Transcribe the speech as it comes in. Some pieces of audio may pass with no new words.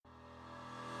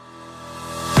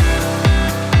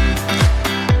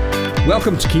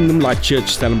Welcome to Kingdom Light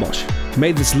Church Stellenbosch.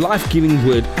 May this life-giving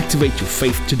word activate your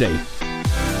faith today.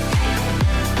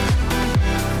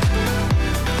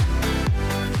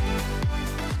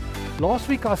 Last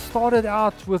week I started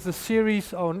out with a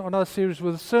series,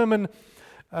 with a sermon,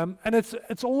 and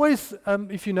it's always,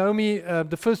 if you know me,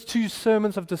 the first two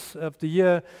sermons of the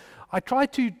year, I try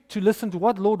to listen to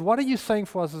what are you saying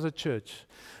for us as a church?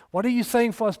 What are you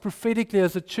saying for us prophetically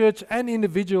as a church and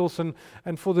individuals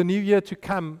and for the new year to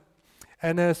come?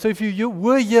 And so if you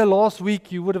were here last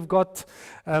week, you would have got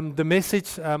the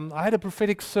message. I had a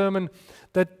prophetic sermon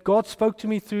that God spoke to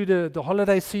me through the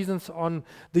holiday seasons on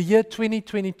the year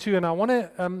 2022, and I want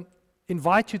to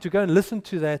invite you to go and listen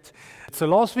to that. So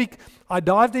last week, I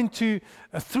dived into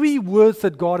 3 words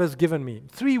that God has given me,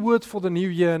 3 words for the new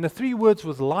year, and the 3 words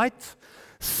was light,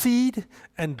 seed,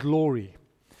 and glory.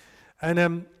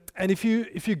 And if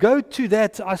you go to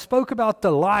that, I spoke about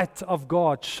the light of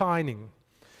God shining.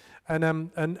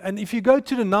 And if you go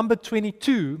to the number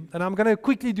 22, and I'm going to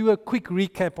quickly do a quick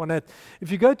recap on that.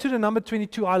 If you go to the number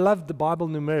 22, I love the Bible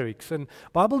numerics. And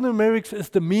Bible numerics is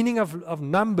the meaning of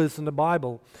numbers in the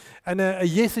Bible. And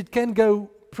yes, it can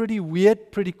go pretty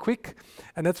weird, pretty quick.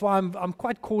 And that's why I'm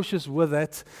quite cautious with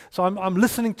that. So I'm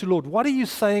listening to Lord. What are you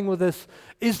saying with this?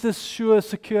 Is this sure,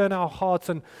 secure in our hearts?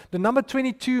 And the number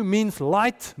 22 means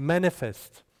light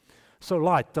manifest. So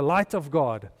light, the light of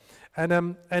God.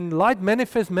 And light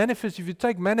manifest, if you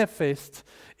take manifest,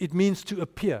 it means to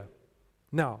appear.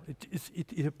 Now,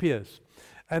 it appears.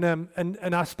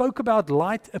 And I spoke about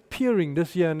light appearing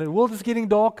this year, and the world is getting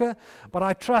darker, but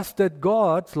I trust that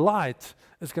God's light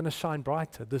is going to shine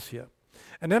brighter this year.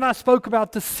 And then I spoke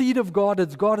about the seed of God,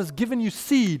 that God has given you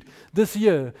seed this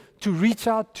year to reach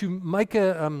out, to make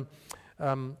an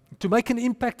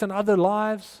impact on other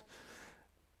lives,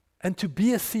 and to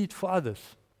be a seed for others.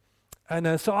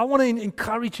 And so I want to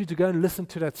encourage you to go and listen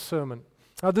to that sermon.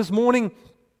 Now this morning,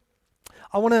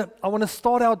 I want to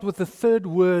start out with the 3rd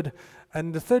word,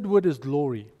 and the 3rd word is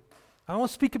glory. I want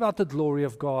to speak about the glory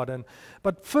of God.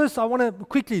 But first, I want to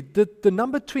quickly, the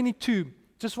number 22,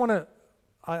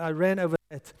 I ran over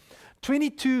that.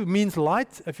 22 means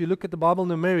light, if you look at the Bible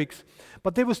numerics,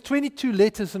 but there was 22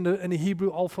 letters in the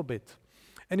Hebrew alphabet.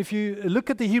 And if you look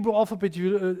at the Hebrew alphabet,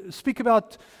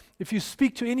 if you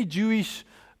speak to any Jewish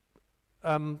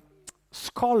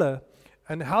scholar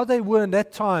and how they were in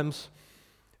that times,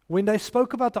 when they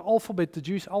spoke about the alphabet, the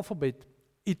Jewish alphabet,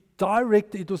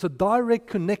 it was a direct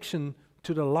connection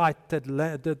to the light,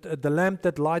 the lamp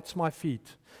that lights my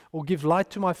feet, or give light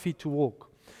to my feet to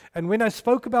walk. And when I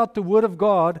spoke about the Word of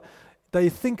God, they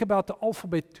think about the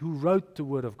alphabet who wrote the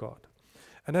Word of God.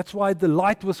 And that's why the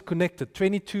light was connected.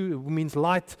 22 means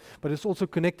light, but it's also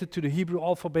connected to the Hebrew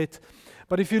alphabet.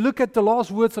 But if you look at the last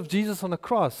words of Jesus on the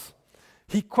cross,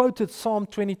 he quoted Psalm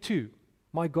 22,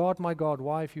 my God,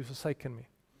 why have you forsaken me?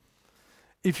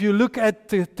 If you look at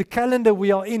the calendar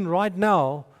we are in right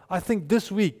now, I think this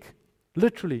week,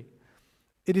 literally,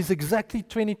 it is exactly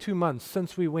 22 months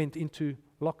since we went into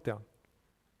lockdown.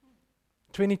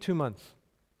 22 months.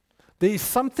 There is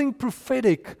something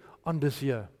prophetic on this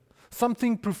year,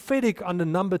 something prophetic on the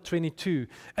number 22,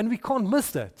 and we can't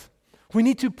miss that. We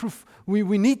need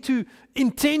to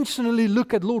intentionally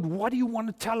look at, Lord, what do you want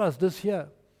to tell us this year?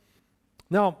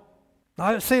 Now,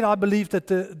 I said I believe that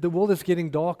the world is getting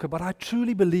darker, but I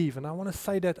truly believe, and I want to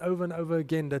say that over and over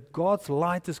again, that God's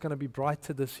light is going to be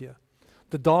brighter this year.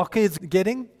 The darker it's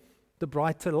getting, the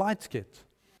brighter lights get.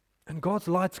 And God's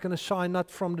light's going to shine not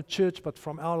from the church, but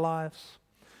from our lives.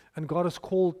 And God has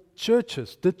called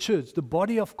churches, the church, the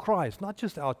body of Christ, not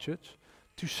just our church,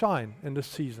 to shine in this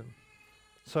season.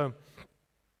 So,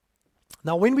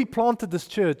 now when we planted this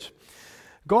church,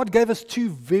 God gave us 2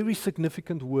 very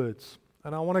significant words.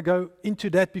 And I want to go into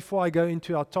that before I go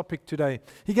into our topic today.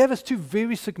 He gave us 2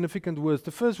 very significant words.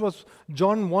 The first was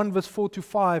John 1 verse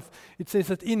 4-5. It says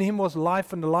that in him was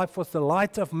life, and the life was the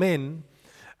light of men.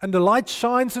 And the light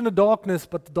shines in the darkness,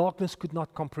 but the darkness could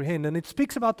not comprehend. And it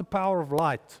speaks about the power of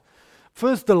light.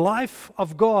 First, the life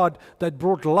of God that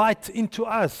brought light into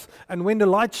us. And when the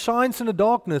light shines in the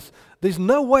darkness, there's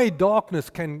no way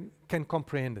darkness can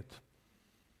comprehend it.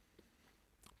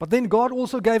 But then God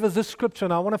also gave us this scripture,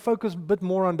 and I want to focus a bit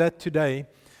more on that today.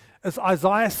 It's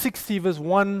Isaiah 60 verse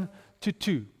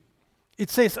 1-2. It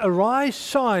says, arise,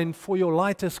 shine, for your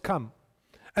light has come,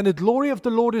 and the glory of the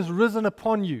Lord is risen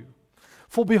upon you.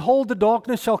 For behold, the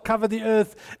darkness shall cover the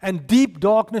earth, and deep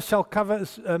darkness shall cover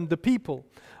the people.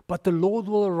 But the Lord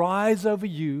will arise over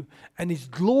you, and his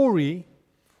glory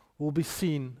will be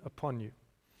seen upon you.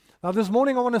 Now this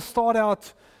morning I want to start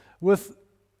out with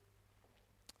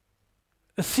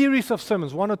a series of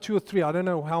sermons, 1 or 2 or 3, I don't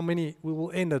know how many we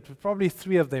will end at, probably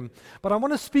 3 of them. But I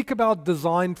want to speak about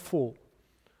designed for.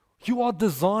 You are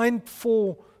designed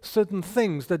for certain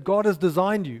things that God has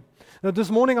designed you. Now this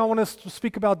morning I want us to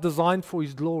speak about designed for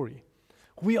His glory.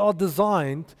 We are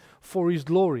designed for His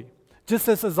glory. Just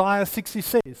as Isaiah 60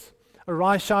 says,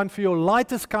 arise, shine, for your light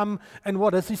has come, and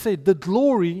what does He say? The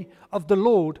glory of the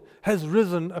Lord has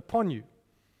risen upon you.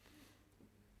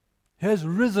 Has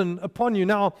risen upon you.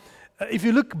 Now, if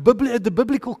you look at the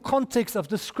biblical context of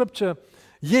this scripture,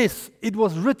 yes, it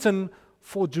was written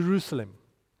for Jerusalem.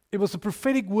 It was a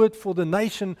prophetic word for the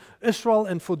nation Israel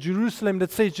and for Jerusalem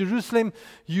that says, Jerusalem,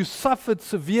 you suffered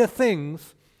severe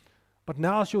things, but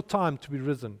now's your time to be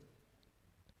risen.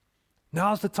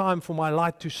 Now's the time for my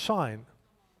light to shine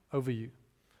over you.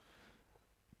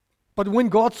 But when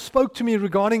God spoke to me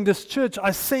regarding this church,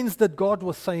 I sensed that God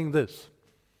was saying this.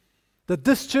 That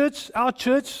this church, our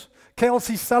church,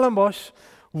 KLC Stellenbosch,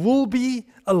 will be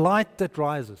a light that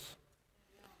rises.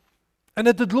 And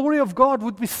that the glory of God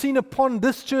would be seen upon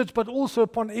this church, but also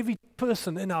upon every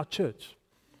person in our church.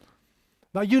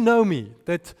 Now you know me,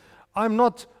 that I'm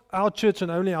not our church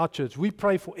and only our church. We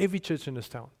pray for every church in this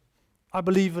town. I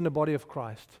believe in the body of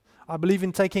Christ. I believe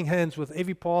in taking hands with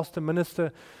every pastor,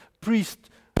 minister, priest,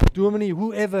 dominee,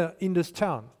 whoever in this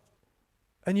town.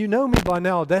 And you know me by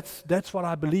now, that's what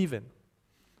I believe in.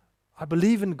 I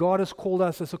believe in God has called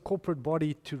us as a corporate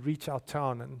body to reach our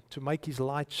town and to make His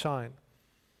light shine.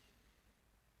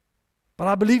 But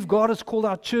I believe God has called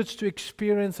our church to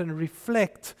experience and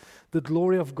reflect the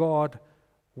glory of God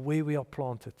where we are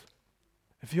planted.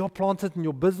 If you are planted in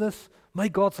your business, may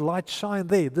God's light shine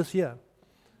there this year.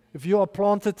 If you are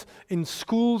planted in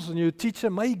schools and you're a teacher,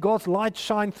 may God's light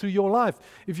shine through your life.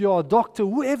 If you are a doctor,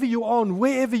 whoever you are and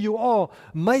wherever you are,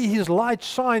 may His light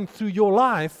shine through your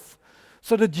life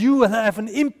so that you will have an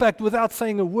impact without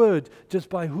saying a word, just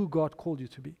by who God called you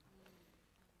to be.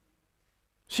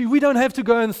 See, we don't have to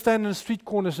go and stand in the street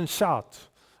corners and shout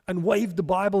and wave the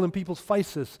Bible in people's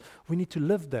faces. We need to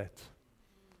live that.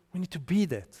 We need to be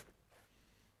that.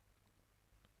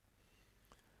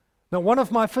 Now, one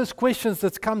of my first questions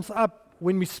that comes up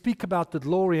when we speak about the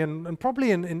glory, and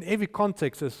probably in every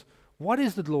context, is, what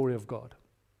is the glory of God?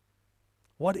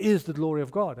 What is the glory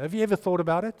of God? Have you ever thought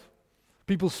about it?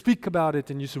 People speak about it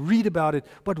and you read about it,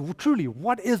 but truly,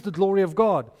 what is the glory of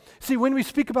God? See, when we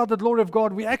speak about the glory of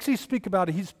God, we actually speak about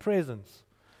His presence.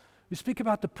 We speak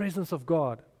about the presence of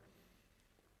God.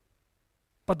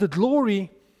 But the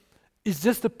glory is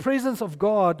just the presence of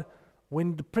God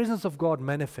when the presence of God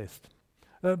manifests.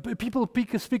 People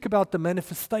speak about the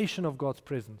manifestation of God's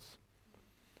presence.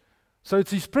 So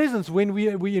it's His presence. When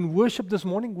we in worship this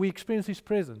morning, we experience His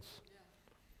presence.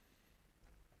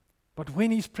 But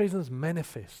when His presence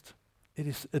manifests, it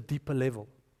is a deeper level.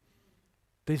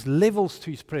 There's levels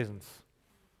to His presence.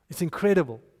 It's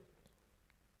incredible.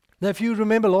 Now, if you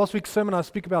remember last week's sermon, I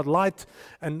speak about light,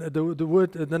 and the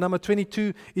word, the number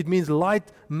 22, it means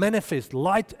light manifests,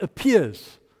 light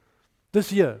appears.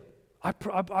 This year,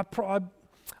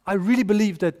 I really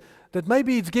believe that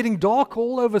maybe it's getting dark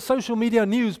all over social media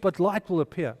news, but light will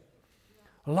appear.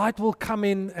 Light will come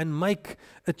in and make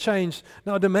a change.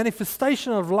 Now, the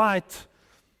manifestation of light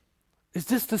is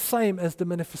just the same as the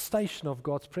manifestation of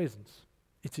God's presence.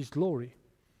 It's His glory.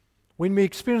 When we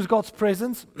experience God's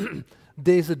presence,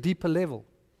 there's a deeper level.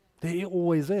 There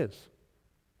always is.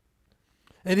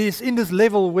 And it is in this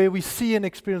level where we see and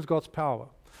experience God's power.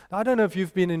 Now, I don't know if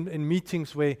you've been in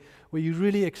meetings where you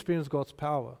really experience God's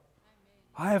power.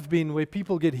 I have been where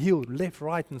people get healed left,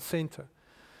 right, and center.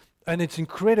 And it's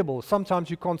incredible.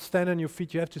 Sometimes you can't stand on your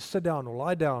feet. You have to sit down or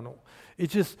lie down.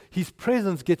 It's just, His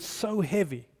presence gets so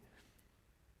heavy.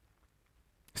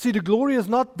 See, the glory is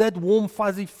not that warm,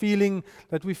 fuzzy feeling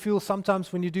that we feel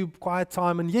sometimes when you do quiet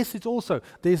time. And yes, it's also,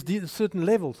 there's certain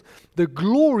levels. The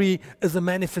glory is a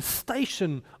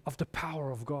manifestation of the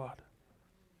power of God.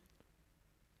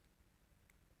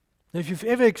 Now, if you've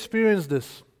ever experienced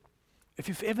this, if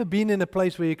you've ever been in a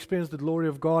place where you experience the glory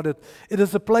of God, it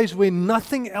is a place where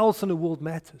nothing else in the world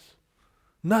matters.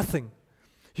 Nothing.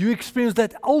 You experience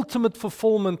that ultimate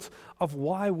fulfillment of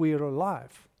why we're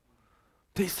alive.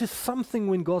 There's just something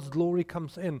when God's glory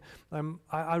comes in.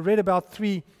 I read about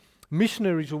 3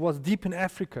 missionaries who was deep in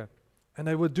Africa, and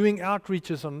they were doing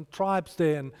outreaches on tribes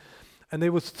there, and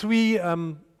there was 3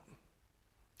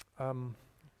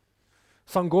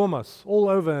 Sangomas all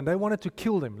over, and they wanted to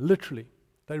kill them, literally.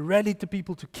 They rallied the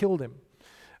people to kill them.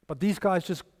 But these guys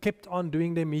just kept on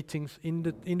doing their meetings in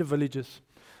the villages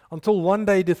until one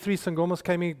day the 3 Sangomas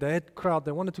came in, they had a crowd,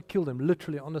 they wanted to kill them,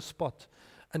 literally on the spot.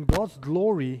 And God's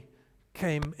glory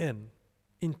came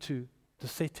into the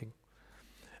setting.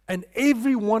 And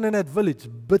everyone in that village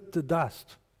bit the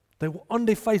dust. They were on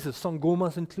their faces,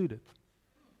 Sangomas included.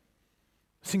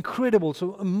 It's incredible,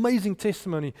 so amazing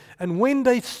testimony. And when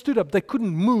they stood up, they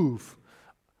couldn't move.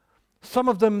 Some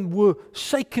of them were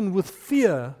shaken with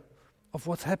fear of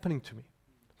what's happening to me,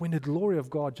 when the glory of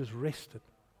God just rested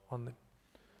on them.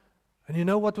 And you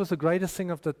know what was the greatest thing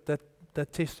of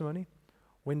that testimony?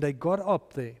 When they got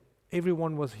up there,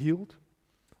 everyone was healed.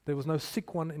 There was no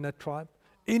sick one in that tribe.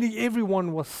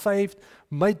 Everyone was saved,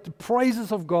 made the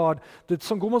praises of God, that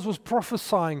Sangomas was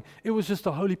prophesying. It was just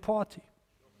a holy party.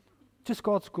 Just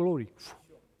God's glory.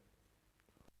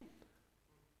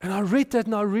 And I read that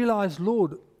and I realized,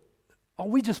 Lord, are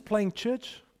we just playing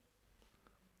church?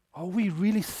 Are we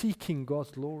really seeking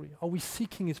God's glory? Are we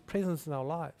seeking His presence in our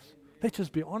lives? Let's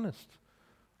just be honest.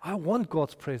 I want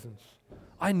God's presence.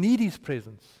 I need His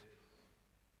presence.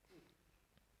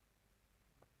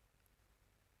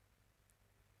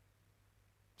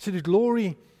 See, the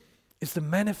glory is the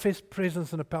manifest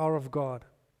presence and the power of God.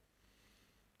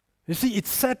 You see, it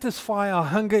satisfies our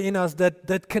hunger in us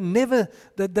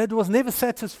that was never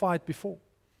satisfied before.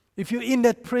 If you're in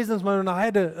that presence moment, I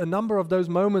had a number of those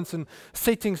moments in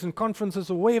settings and conferences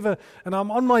or wherever, and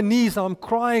I'm on my knees, I'm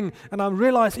crying, and I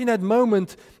realize in that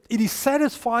moment, it is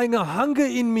satisfying a hunger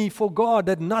in me for God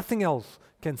that nothing else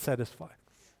can satisfy.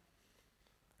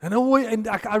 And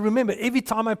I remember every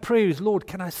time I pray is, Lord,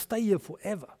 can I stay here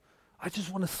forever? I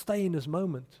just want to stay in this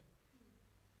moment.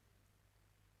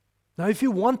 Now, if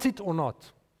you want it or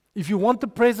not, if you want the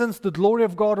presence, the glory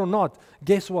of God or not,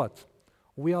 guess what?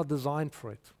 We are designed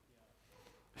for it.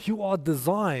 You are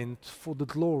designed for the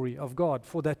glory of God,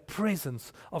 for that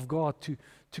presence of God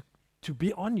to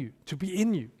be on you, to be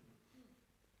in you.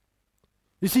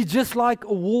 You see, just like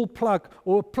a wall plug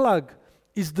or a plug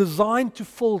is designed to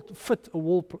fit a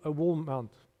wall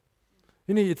mount.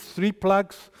 You know, it's 3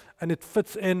 plugs and it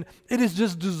fits in. It is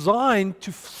just designed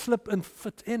to slip and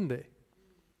fit in there.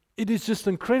 It is just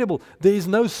incredible. There is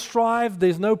no strife,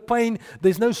 there's no pain,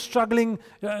 there's no struggling.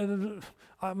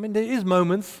 I mean, there is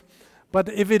moments, but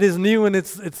if it is new and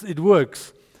it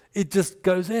works, it just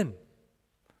goes in.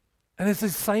 And it's the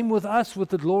same with us, with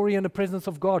the glory and the presence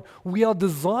of God. We are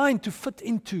designed to fit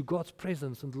into God's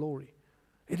presence and glory.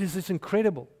 It's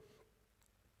incredible.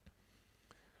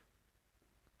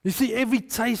 You see, every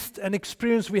taste and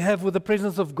experience we have with the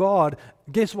presence of God,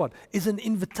 guess what? Is an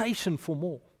invitation for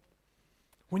more.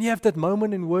 When you have that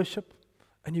moment in worship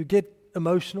and you get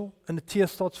emotional and the tear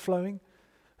starts flowing,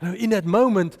 in that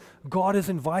moment, God is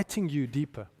inviting you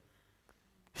deeper.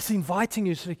 He's inviting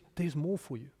you to say, there's more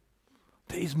for you.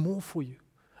 There is more for you.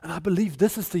 And I believe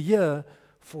this is the year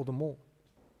for the more.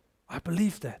 I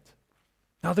believe that.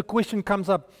 Now the question comes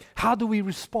up, how do we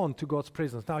respond to God's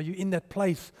presence? Now you're in that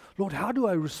place. Lord, how do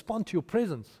I respond to your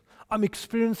presence? I'm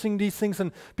experiencing these things,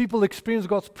 and people experience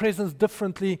God's presence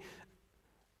differently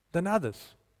than others.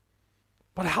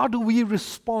 But how do we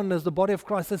respond as the body of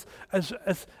Christ,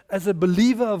 as a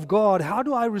believer of God? How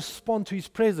do I respond to His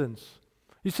presence?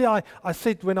 You see, I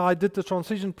said when I did the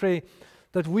transition prayer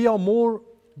that we are more,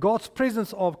 God's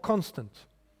presence are constant.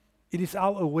 It is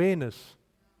our awareness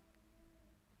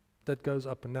that goes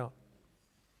up and down.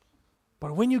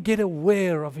 But when you get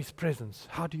aware of His presence,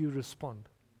 how do you respond?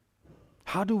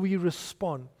 How do we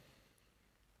respond?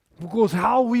 Because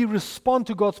how we respond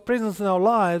to God's presence in our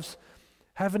lives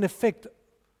have an effect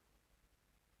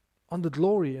on the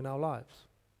glory in our lives.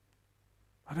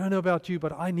 I don't know about you,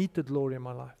 but I need the glory in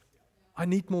my life. I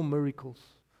need more miracles.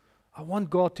 I want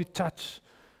God to touch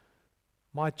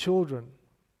my children,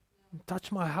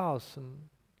 touch my house, and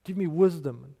give me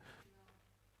wisdom.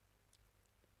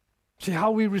 See,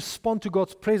 how we respond to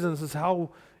God's presence is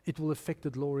how it will affect the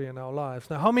glory in our lives.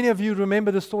 Now, how many of you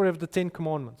remember the story of the 10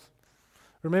 Commandments?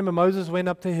 Remember Moses went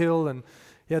up the hill and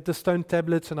he had the stone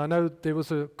tablets, and I know there was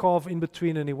a calf in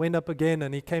between, and he went up again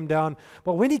and he came down.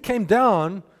 But when he came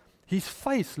down, his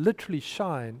face literally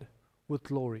shined with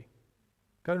glory.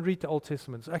 Go and read the Old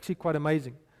Testament. It's actually quite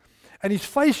amazing. And his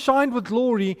face shined with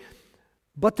glory,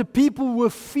 but the people were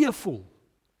fearful.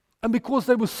 And because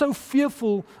they were so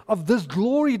fearful of this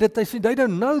glory that they said, they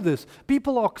don't know this.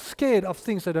 People are scared of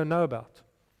things they don't know about.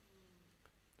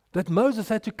 That Moses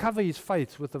had to cover his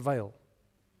face with a veil.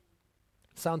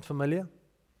 Sound familiar?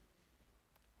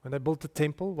 When they built the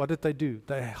temple, what did they do?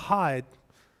 They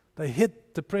hid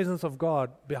the presence of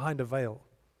God behind a veil.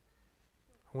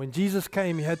 When Jesus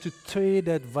came, He had to tear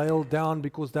that veil down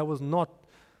because that was not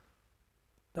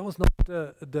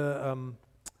the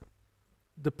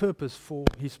purpose for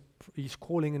His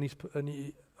calling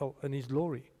and His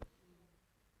glory.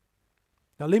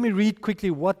 Now let me read quickly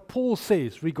what Paul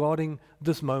says regarding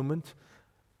this moment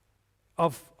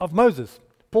of Moses.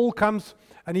 Paul comes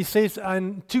and he says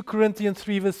in 2 Corinthians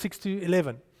 3 verse 6 to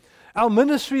 11, our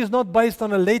ministry is not based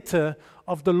on a letter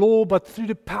of the law, but through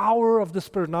the power of the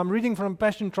Spirit. Now I'm reading from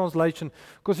Passion Translation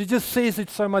because it just says it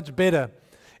so much better.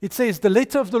 It says, the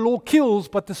letter of the law kills,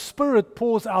 but the Spirit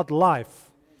pours out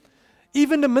life.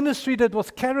 Even the ministry that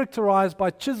was characterized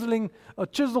by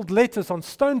chiseled letters on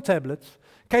stone tablets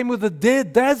came with a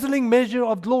dazzling measure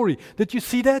of glory. Did you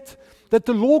see that? That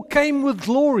the law came with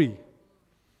glory,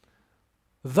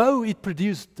 though it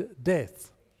produced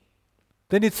death.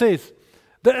 Then it says,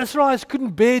 the Israelites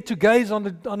couldn't bear to gaze on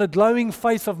the glowing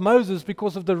face of Moses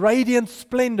because of the radiant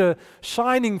splendor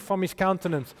shining from his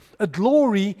countenance, a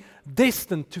glory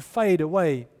destined to fade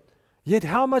away. Yet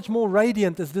how much more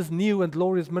radiant is this new and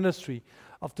glorious ministry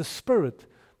of the Spirit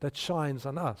that shines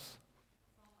on us?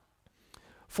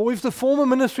 For if the former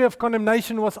ministry of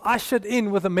condemnation was ushered in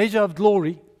with a measure of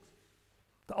glory,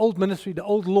 the old ministry, the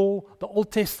old law, the Old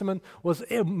Testament was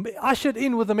ushered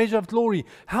in with a measure of glory,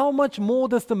 how much more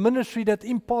does the ministry that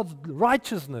imparts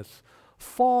righteousness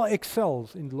far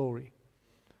excels in glory?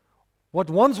 What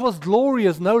once was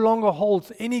glorious no longer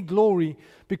holds any glory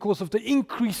because of the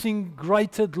increasing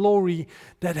greater glory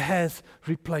that has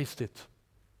replaced it.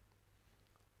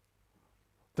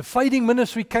 The fading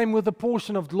ministry came with a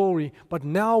portion of glory, but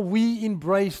now we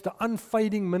embrace the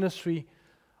unfading ministry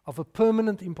of a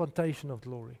permanent impartation of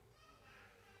glory.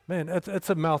 Man, it's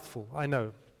a mouthful, I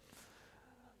know.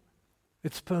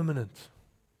 It's permanent.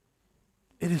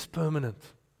 It is permanent.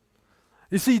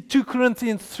 You see, 2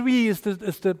 Corinthians 3 is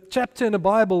the chapter in the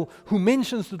Bible who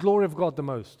mentions the glory of God the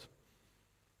most.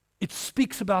 It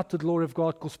speaks about the glory of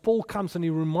God because Paul comes and he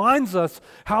reminds us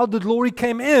how the glory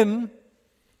came in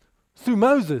through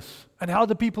Moses and how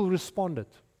the people responded.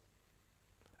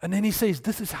 And then he says,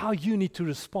 this is how you need to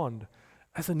respond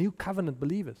as a new covenant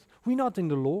believers. We're not in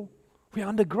the law. We're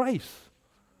under grace.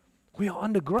 We are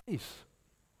under grace.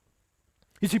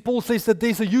 You see, Paul says that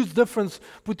there's a huge difference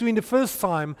between the first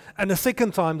time and the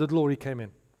second time the glory came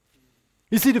in.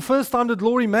 You see, the first time the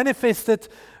glory manifested,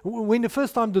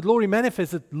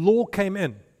 law came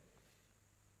in.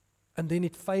 And then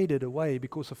it faded away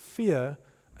because of fear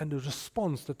and the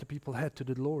response that the people had to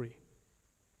the glory.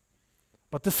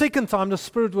 But the second time the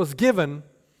Spirit was given,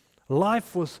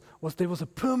 life there was a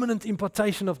permanent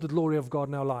impartation of the glory of God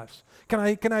in our lives. Can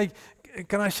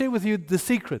I share with you the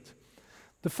secret?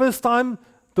 The first time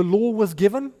the law was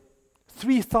given,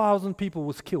 3,000 people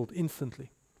was killed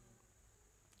instantly.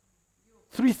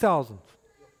 3,000.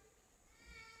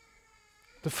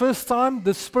 The first time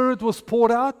the Spirit was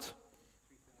poured out,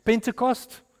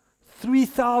 Pentecost,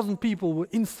 3,000 people were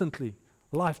instantly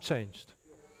life changed.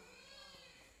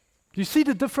 Do you see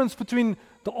the difference between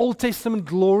the Old Testament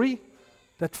glory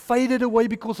that faded away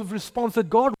because of response, that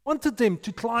God wanted them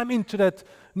to climb into that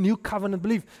new covenant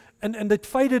belief, and that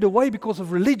faded away because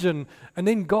of religion, and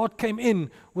then God came in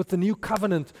with the new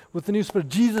covenant, with the new Spirit.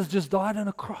 Jesus just died on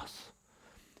a cross.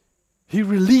 He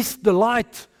released the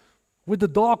light where the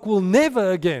dark will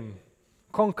never again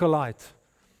conquer light.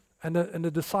 And the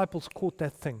disciples caught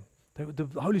that thing. The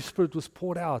Holy Spirit was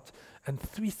poured out, and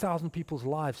 3,000 people's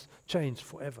lives changed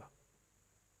forever.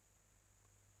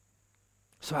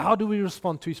 So how do we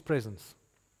respond to His presence?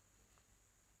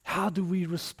 How do we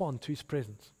respond to His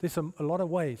presence? There's a lot of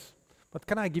ways, but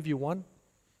can I give you one?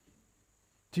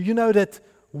 Do you know that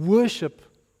worship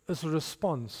is a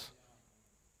response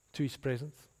to His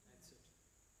presence?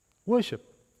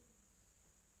 Worship.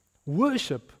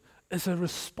 Worship is a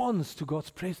response to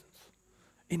God's presence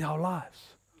in our lives.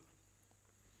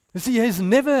 You see,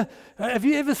 have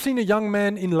you ever seen a young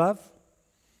man in love?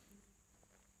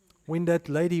 When that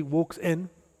lady walks in,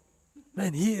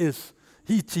 man, he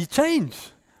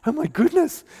changed. Oh my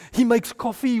goodness. He makes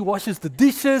coffee, he washes the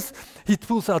dishes, he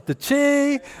pulls out the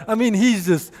chair. I mean, he's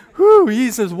just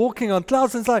walking on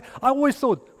clouds. And it's like, I always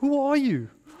thought, who are you?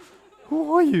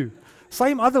 Who are you?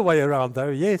 Same other way around though,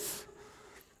 yes.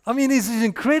 I mean, this is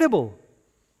incredible.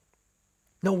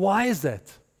 Now, why is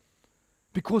that?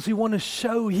 Because he wants to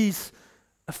show his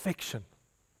affection.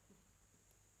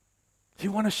 He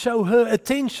wants to show her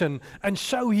attention and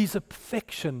show his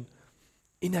affection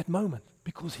in that moment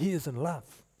because he is in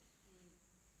love.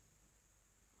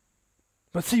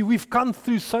 But see, we've come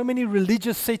through so many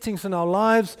religious settings in our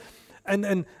lives,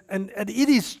 and it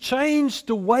has changed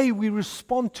the way we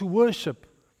respond to worship.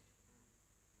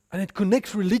 And it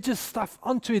connects religious stuff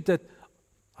onto it that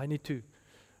I need to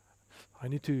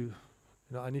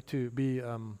be,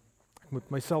 ek moet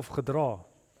myself gedra.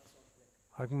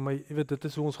 Dit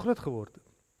is hoe ons groot geword het.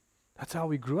 That's how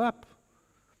we grew up.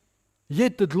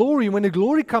 Yet when the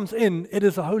glory comes in, it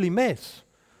is a holy mess.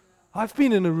 I've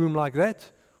been in a room like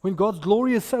that When God's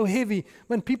glory is so heavy,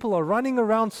 when people are running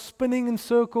around, spinning in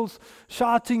circles,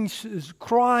 shouting,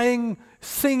 crying,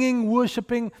 singing,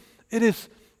 worshiping, it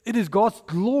is God's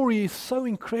glory is so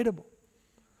incredible.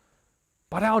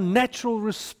 But our natural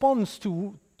response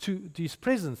to His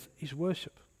presence is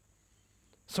worship.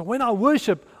 So when I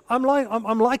worship, I'm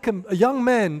like a young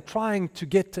man trying to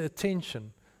get the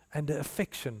attention and the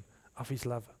affection of his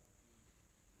lover.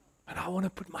 And I want to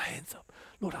put my hands up.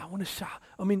 Lord, I want to shout.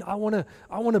 I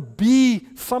want to be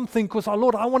something because,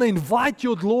 Lord, I want to invite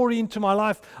your glory into my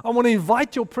life. I want to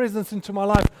invite your presence into my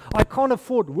life. I can't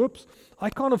afford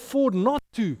not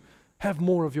to have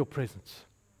more of your presence.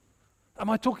 Am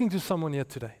I talking to someone here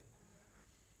today?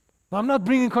 Now, I'm not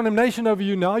bringing condemnation over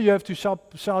you now. You have to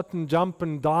shout and jump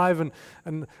and dive.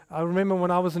 And I remember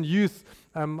when I was in youth,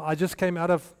 I just came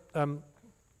out of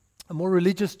a more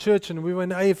religious church, and we were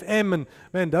in AFM, and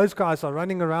man, those guys are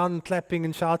running around and clapping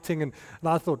and shouting, and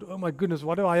I thought, oh my goodness,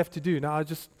 what do I have to do? Now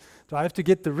do I have to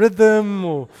get the rhythm,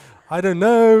 or I don't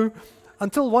know.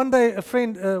 Until one day, a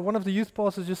friend, one of the youth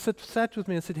pastors just sat with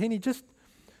me and said, Henny, just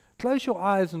close your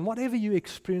eyes, and whatever you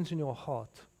experience in your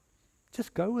heart,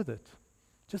 just go with it.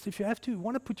 Just if you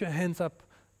want to put your hands up,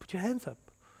 put your hands up.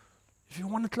 If you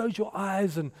want to close your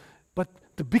eyes, but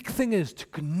the big thing is to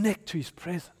connect to His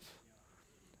presence.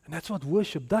 And that's what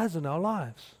worship does in our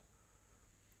lives.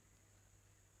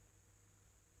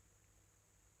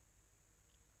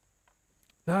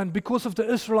 Now, and because of the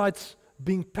Israelites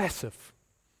being passive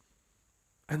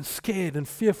and scared and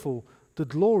fearful, the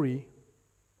glory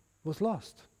was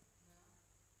lost.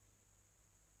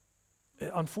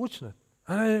 Unfortunate.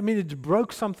 I mean, it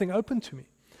broke something open to me.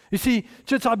 You see,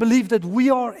 church, I believe that we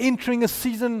are entering a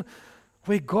season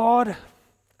where God,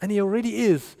 and He already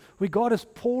is, where God is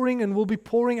pouring and will be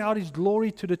pouring out His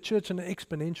glory to the church in an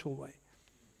exponential way.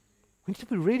 We need to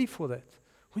be ready for that.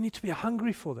 We need to be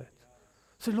hungry for that.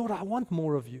 Say, Lord, I want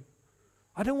more of you.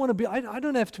 I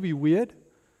don't have to be weird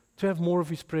to have more of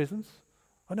His presence.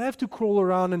 I don't have to crawl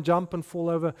around and jump and fall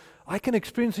over. I can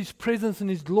experience His presence and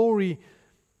His glory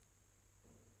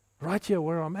right here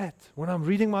where I'm at. When I'm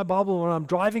reading my Bible, when I'm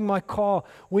driving my car,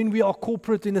 when we are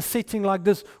corporate in a setting like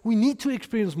this, we need to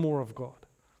experience more of God.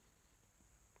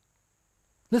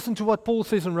 Listen to what Paul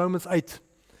says in Romans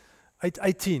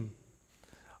 8:18.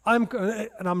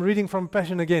 And I'm reading from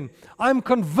Passion again. I'm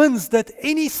convinced that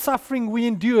any suffering we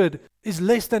endured is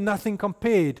less than nothing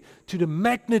compared to the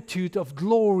magnitude of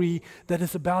glory that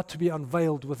is about to be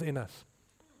unveiled within us.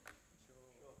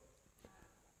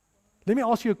 Let me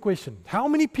ask you a question. How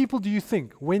many people do you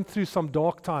think went through some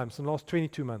dark times in the last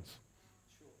 22 months?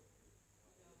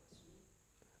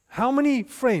 How many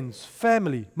friends,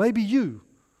 family, maybe you,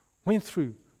 went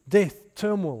through death,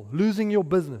 turmoil, losing your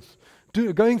business,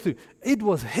 going through? It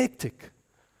was hectic.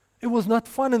 It was not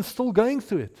fun, and still going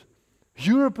through it.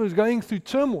 Europe is going through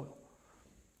turmoil.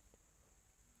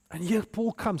 And yet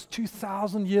Paul comes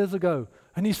 2,000 years ago,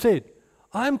 and he said,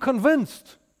 I'm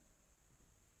convinced.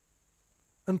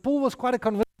 And Paul was quite a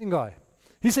convincing guy.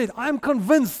 He said, I'm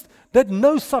convinced that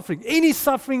no suffering, any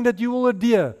suffering that you will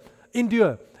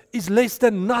endure is less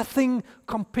than nothing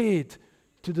compared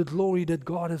to the glory that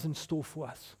God has in store for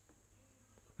us.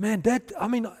 Man,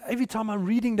 every time I'm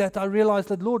reading that, I realize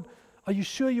that, Lord, are you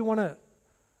sure you want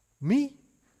me?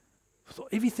 So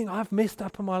everything I've messed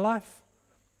up in my life,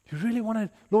 you really want to,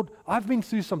 Lord, I've been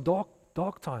through some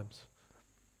dark times.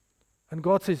 And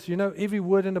God says, every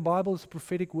word in the Bible is a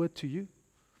prophetic word to you.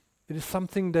 It is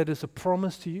something that is a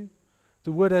promise to you.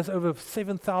 The word has over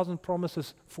 7,000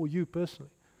 promises for you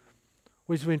personally.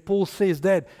 Which when Paul says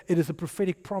that, it is a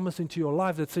prophetic promise into your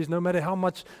life that says no matter how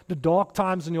much the dark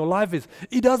times in your life is,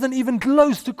 it doesn't even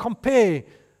close to compare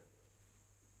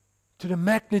to the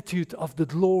magnitude of the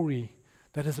glory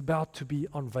that is about to be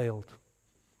unveiled.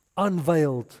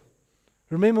 Unveiled.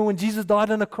 Remember when Jesus died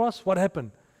on the cross, what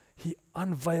happened? He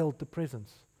unveiled the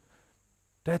presence.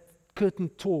 That curtain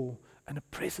tore, and the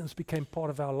presence became part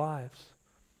of our lives.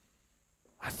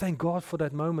 I thank God for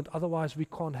that moment. Otherwise, we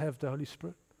can't have the Holy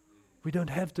Spirit. We don't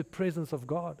have the presence of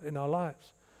God in our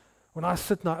lives. When I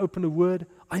sit and I open the Word,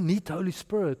 I need the Holy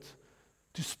Spirit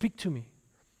to speak to me.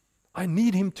 I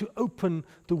need Him to open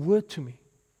the Word to me.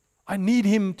 I need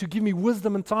Him to give me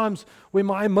wisdom in times where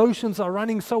my emotions are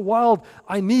running so wild.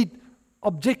 I need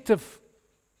objective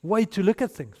way to look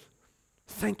at things.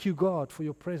 Thank you, God, for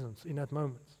your presence in that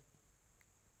moment.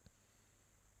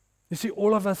 You see,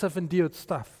 all of us have endured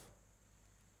stuff.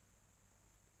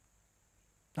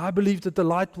 I believe that the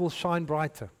light will shine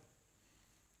brighter.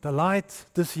 The light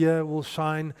this year will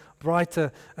shine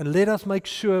brighter, and let us make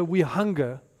sure we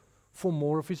hunger for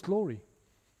more of His glory.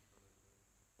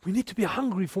 We need to be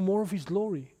hungry for more of His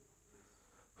glory.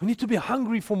 We need to be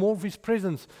hungry for more of His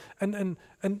presence. And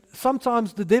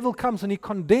sometimes the devil comes and he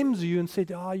condemns you and says,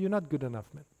 you're not good enough,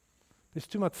 man. There's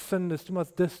too much sin, there's too much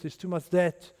this, there's too much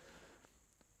that.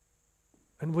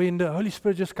 And when the Holy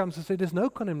Spirit just comes and says, there's no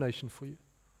condemnation for you.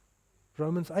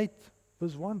 Romans 8,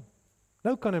 verse 1.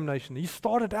 No condemnation. He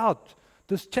started out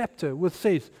this chapter with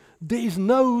says, there's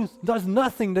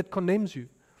nothing that condemns you.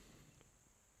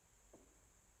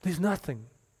 There's nothing.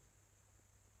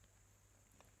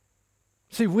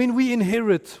 See, when we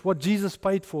inherit what Jesus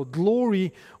paid for,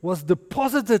 glory was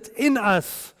deposited in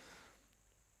us,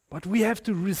 but we have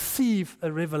to receive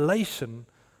a revelation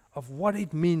of what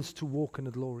it means to walk in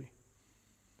the glory.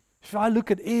 If I look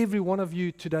at every one of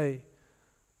you today,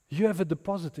 you have a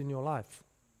deposit in your life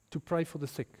to pray for the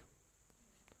sick.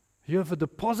 You have a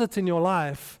deposit in your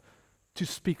life to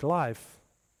speak life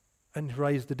and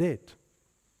raise the dead.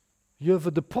 You have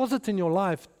a deposit in your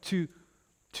life to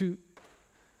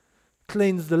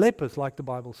cleanse the lepers, like the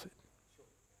Bible said.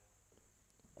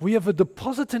 We have a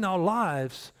deposit in our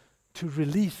lives to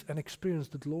release and experience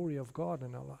the glory of God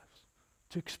in our lives,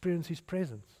 to experience His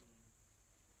presence.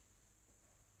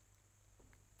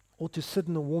 Or to sit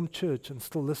in a warm church and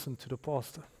still listen to the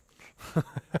pastor.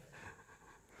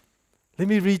 Let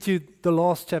me read you the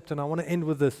last chapter, and I want to end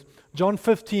with this. John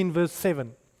 15, verse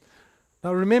 7.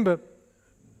 Now remember,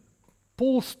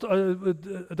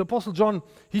 the Apostle John,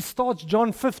 he starts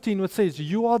John 15, which says,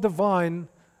 you are the vine,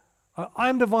 I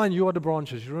am the vine, you are the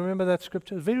branches. You remember that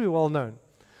scripture? It's very well known.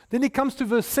 Then he comes to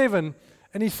verse 7,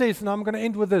 and he says, and I'm going to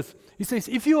end with this. He says,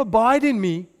 if you abide in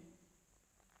me,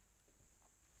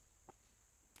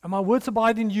 and my words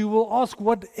abide in you, will ask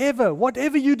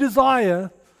whatever you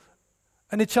desire,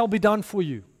 and it shall be done for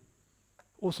you.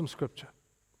 Awesome scripture.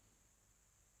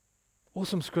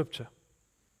 Awesome scripture.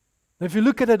 Now, if you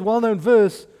look at that well-known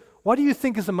verse, what do you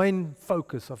think is the main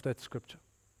focus of that scripture?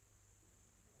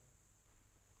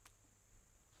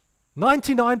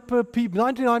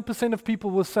 99% of people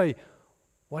will say,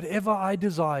 whatever I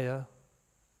desire,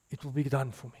 it will be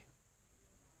done for me.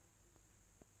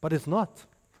 But it's not.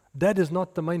 That is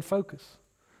not the main focus.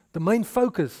 The main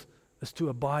focus is to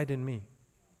abide in me.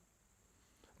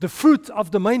 The fruit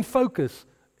of the main focus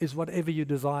is whatever you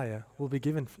desire will be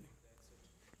given for you.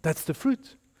 That's the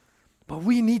fruit. But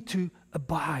we need to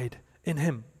abide in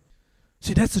Him.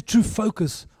 See, that's the true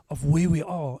focus of where we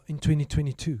are in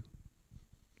 2022.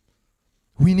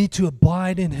 We need to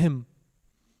abide in Him.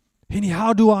 And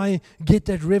how do I get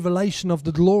that revelation of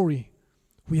the glory?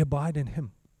 We abide in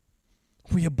Him.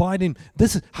 We abide in Him.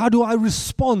 This is how do I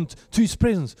respond to His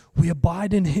presence? We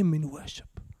abide in Him in worship.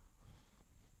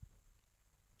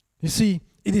 You see,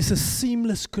 it is a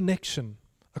seamless connection,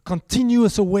 a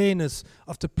continuous awareness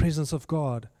of the presence of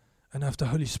God and of the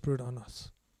Holy Spirit on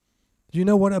us. Do you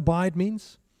know what abide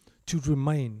means? To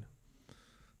remain,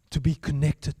 to be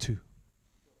connected to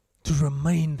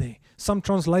remain there. Some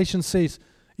translation says,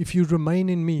 if you remain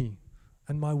in me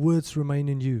and my words remain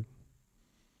in you.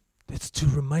 That's to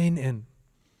remain in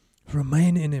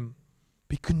Him,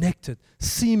 be connected,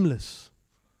 seamless,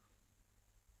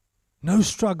 no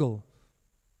struggle.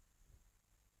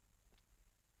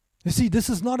 You see, this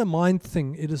is not a mind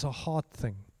thing, it is a heart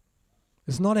thing.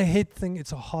 It's not a head thing,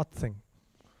 it's a heart thing.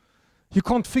 You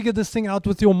can't figure this thing out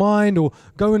with your mind or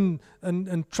go and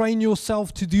train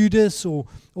yourself to do this or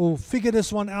figure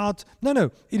this one out.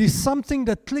 No. It is something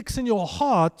that clicks in your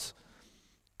heart,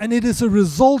 and it is a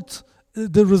result.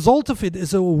 The result of it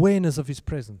is an awareness of His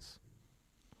presence.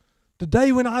 The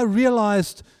day when I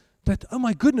realized that, oh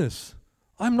my goodness,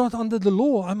 I'm not under the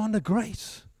law, I'm under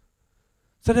grace.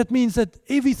 So that means that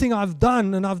everything I've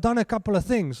done, and I've done a couple of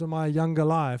things in my younger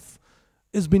life,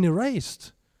 has been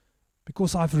erased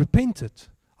because I've repented.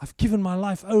 I've given my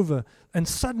life over, and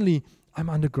suddenly I'm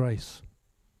under grace.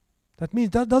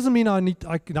 That doesn't mean I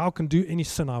now can do any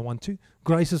sin I want to.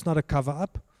 Grace is not a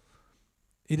cover-up.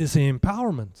 It is an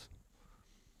empowerment.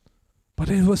 But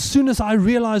as soon as I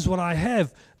realized what I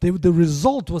have, the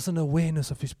result was an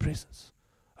awareness of His presence.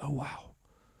 Oh, wow.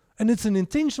 And it's an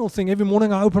intentional thing. Every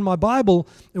morning I open my Bible,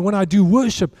 and when I do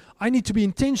worship, I need to be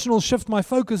intentional, shift my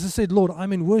focus and say, Lord,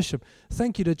 I'm in worship.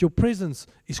 Thank you that your presence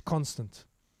is constant.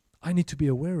 I need to be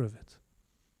aware of it.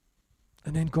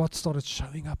 And then God started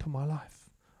showing up in my life.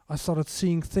 I started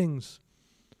seeing things.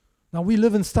 Now we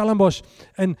live in Stellenbosch,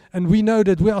 and we know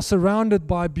that we are surrounded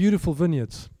by beautiful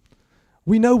vineyards.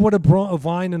 We know what a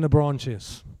vine and a branch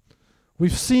is.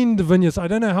 We've seen the vineyards. I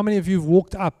don't know how many of you have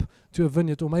walked up to a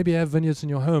vineyard, or maybe have vineyards in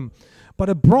your home. But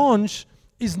a branch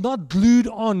is not glued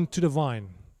on to the vine.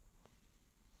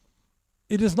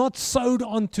 It is not sewed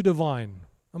onto the vine.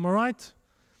 Am I right?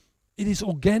 It is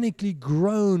organically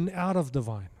grown out of the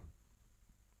vine.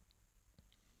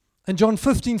 And John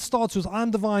 15 starts with,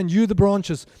 I'm the vine, you the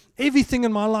branches. Everything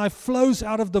in my life flows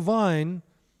out of the vine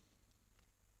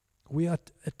we are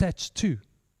attached to.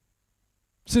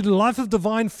 So the life of the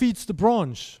vine feeds the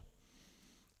branch.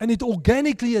 And it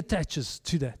organically attaches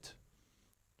to that.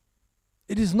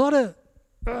 It is not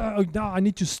now I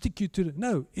need to stick you to it.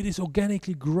 No, it is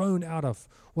organically grown out of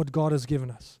what God has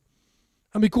given us.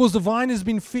 And because the vine has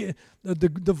been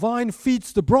the vine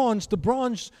feeds the branch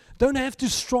don't have to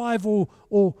strive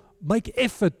or make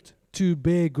effort to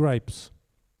bear grapes.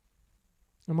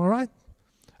 Am I right?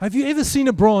 Have you ever seen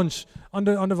a branch on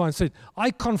the vine said,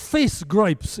 I confess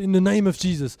grapes in the name of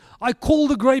Jesus. I call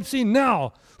the grapes in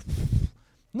now.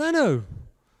 No.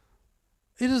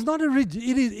 It is not it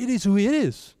is who he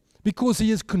is. Because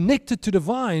he is connected to the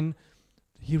vine,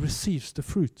 he receives the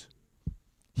fruit.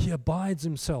 He abides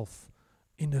himself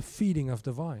in the feeding of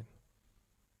the vine.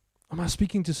 Am I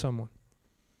speaking to someone?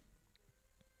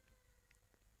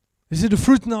 You see, the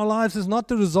fruit in our lives is not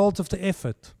the result of the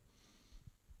effort.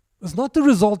 It's not the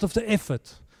result of the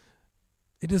effort.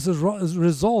 It is a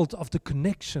result of the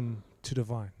connection to the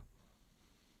vine.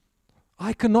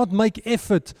 I cannot make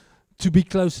effort to be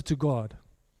closer to God.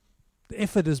 The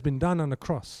effort has been done on the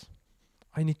cross.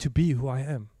 I need to be who I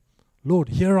am. Lord,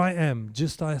 here I am,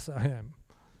 just as I am.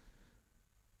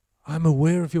 I'm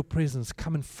aware of your presence.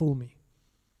 Come and fill me.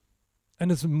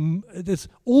 And it's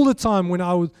all the time when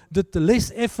I did the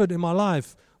less effort in my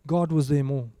life, God was there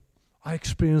more. I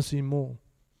experienced him more.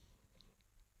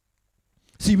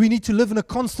 See, we need to live in a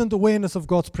constant awareness of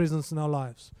God's presence in our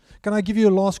lives. Can I give you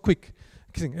a last quick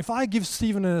thing? If I give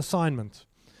Stephen an assignment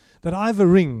that I have a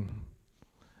ring,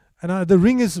 and the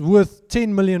ring is worth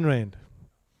 10 million rand.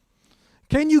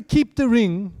 Can you keep the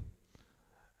ring,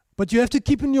 but you have to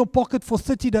keep it in your pocket for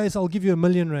 30 days, I'll give you 1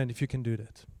 million rand if you can do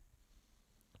that.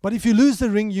 But if you lose the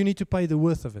ring, you need to pay the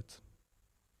worth of it.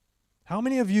 How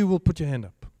many of you will put your hand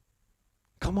up?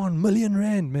 Come on, 1 million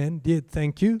rand, man. Yeah,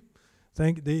 thank you.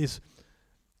 There's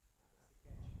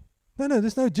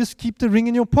no, just keep the ring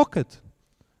in your pocket.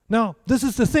 Now, this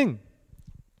is the thing.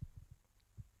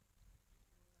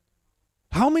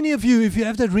 How many of you, if you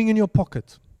have that ring in your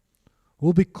pocket,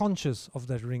 will be conscious of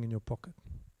that ring in your pocket?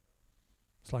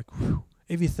 It's like, whew,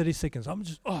 every 30 seconds,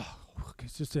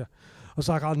 it's just here. It's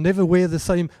like, I'll never wear the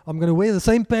same, I'm going to wear the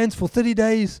same pants for 30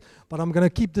 days, but I'm going to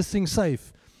keep this thing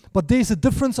safe. But there's a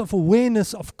difference of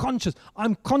awareness, of conscious.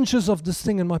 I'm conscious of this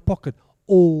thing in my pocket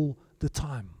all the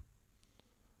time.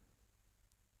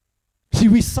 See,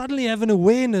 we suddenly have an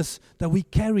awareness that we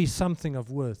carry something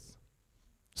of worth.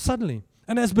 Suddenly.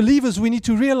 And as believers, we need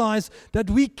to realize that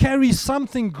we carry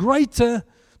something greater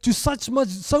to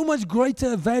so much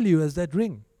greater value as that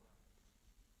ring.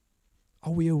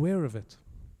 Are we aware of it?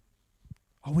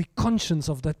 Are we conscious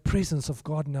of that presence of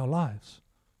God in our lives?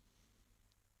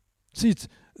 See, it's,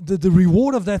 the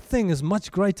reward of that thing is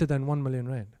much greater than 1 million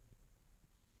rand.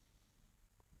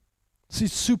 See,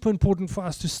 it's super important for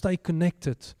us to stay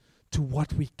connected to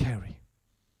what we carry.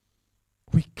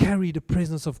 We carry the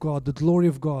presence of God, the glory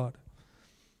of God.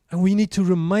 And we need to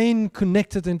remain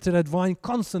connected into that vine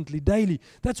constantly, daily.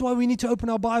 That's why we need to open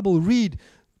our Bible, read,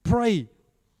 pray,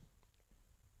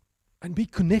 and be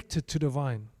connected to the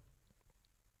vine.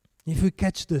 If we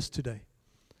catch this today,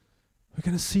 we're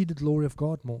going to see the glory of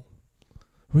God more.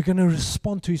 We're going to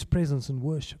respond to his presence in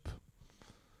worship.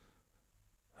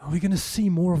 And we're going to see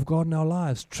more of God in our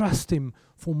lives. Trust him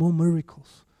for more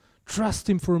miracles. Trust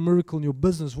him for a miracle in your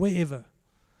business, wherever.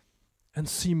 And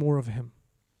see more of him.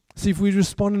 See, if we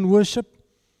respond in worship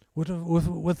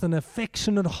with an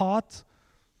affectionate heart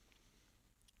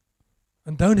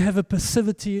and don't have a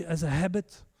passivity as a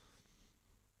habit,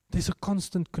 there's a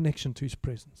constant connection to his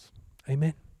presence.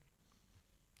 Amen.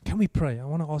 Can we pray? I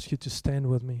want to ask you to stand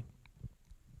with me.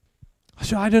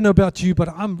 So I don't know about you, but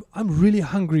I'm really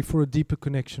hungry for a deeper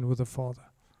connection with the Father.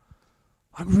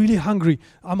 I'm really hungry.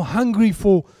 I'm hungry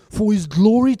for his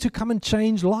glory to come and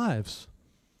change lives.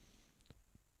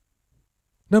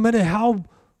 No matter how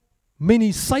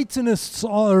many Satanists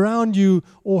are around you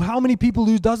or how many people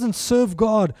who doesn't serve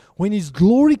God, when his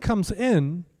glory comes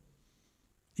in,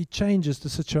 it changes the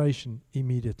situation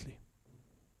immediately.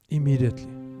 Immediately.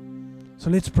 So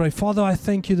let's pray. Father, I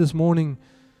thank you this morning.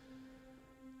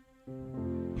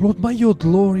 Lord, may your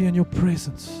glory and your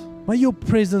presence, may your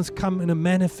presence come in a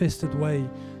manifested way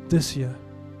this year.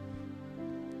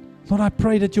 Lord, I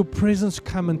pray that your presence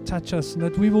come and touch us and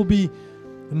that we will be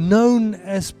known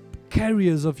as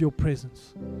carriers of your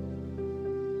presence.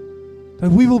 That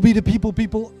we will be the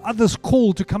people others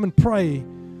call to come and pray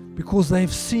because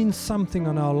they've seen something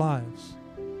on our lives.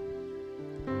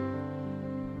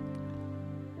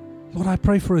 Lord, I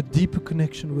pray for a deeper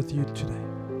connection with you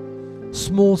today.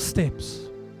 small steps.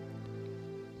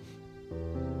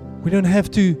 We don't have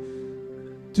to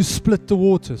split the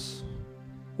waters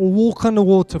or walk on the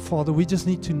water, Father. We just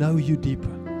need to know you deeper.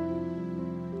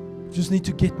 We just need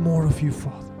to get more of you,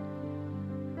 Father.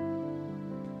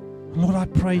 Lord, I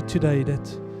pray today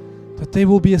that there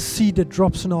will be a seed that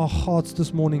drops in our hearts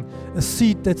this morning, a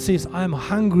seed that says, I'm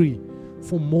hungry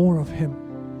for more of Him.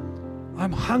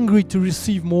 I'm hungry to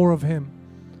receive more of Him.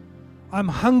 I'm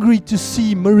hungry to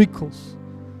see miracles,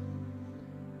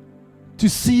 to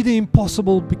see the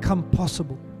impossible become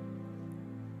possible.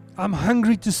 I'm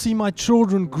hungry to see my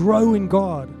children grow in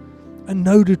God and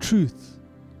know the truth.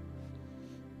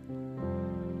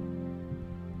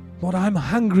 Lord, I'm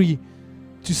hungry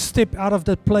to step out of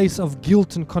that place of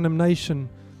guilt and condemnation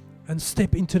and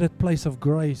step into that place of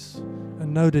grace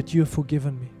and know that you have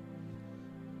forgiven me.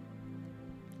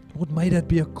 Lord, may that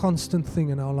be a constant thing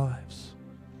in our lives.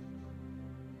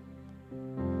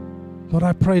 Lord,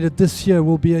 I pray that this year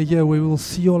will be a year where we will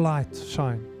see your light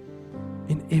shine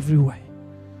in every way.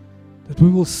 That we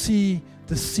will see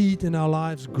the seed in our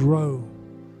lives grow.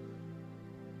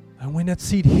 And when that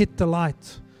seed hit the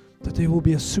light, that there will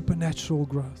be a supernatural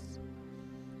growth.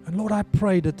 And Lord, I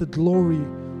pray that the glory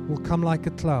will come like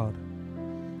a cloud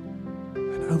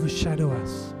and overshadow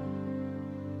us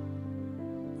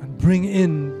and bring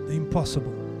in the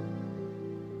impossible.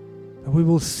 And we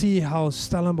will see how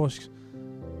Stellenbosch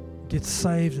gets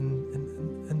saved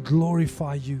and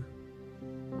glorify you.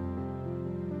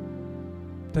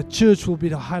 That church will be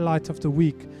the highlight of the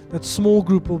week. That small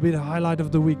group will be the highlight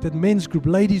of the week. That men's group,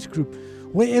 ladies group,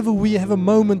 wherever we have a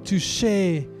moment to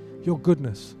share your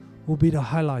goodness, will be the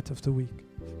highlight of the week.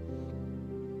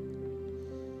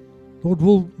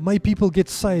 Lord, may people get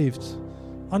saved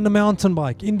on the mountain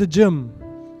bike, in the gym,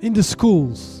 in the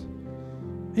schools,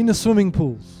 in the swimming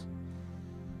pools.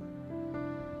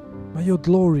 May your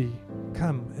glory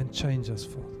come and change us,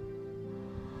 Father.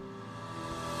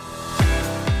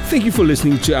 Thank you for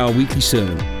listening to our weekly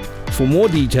sermon. For more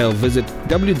detail, visit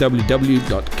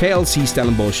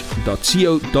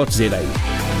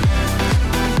www.klcstellenbosch.co.za.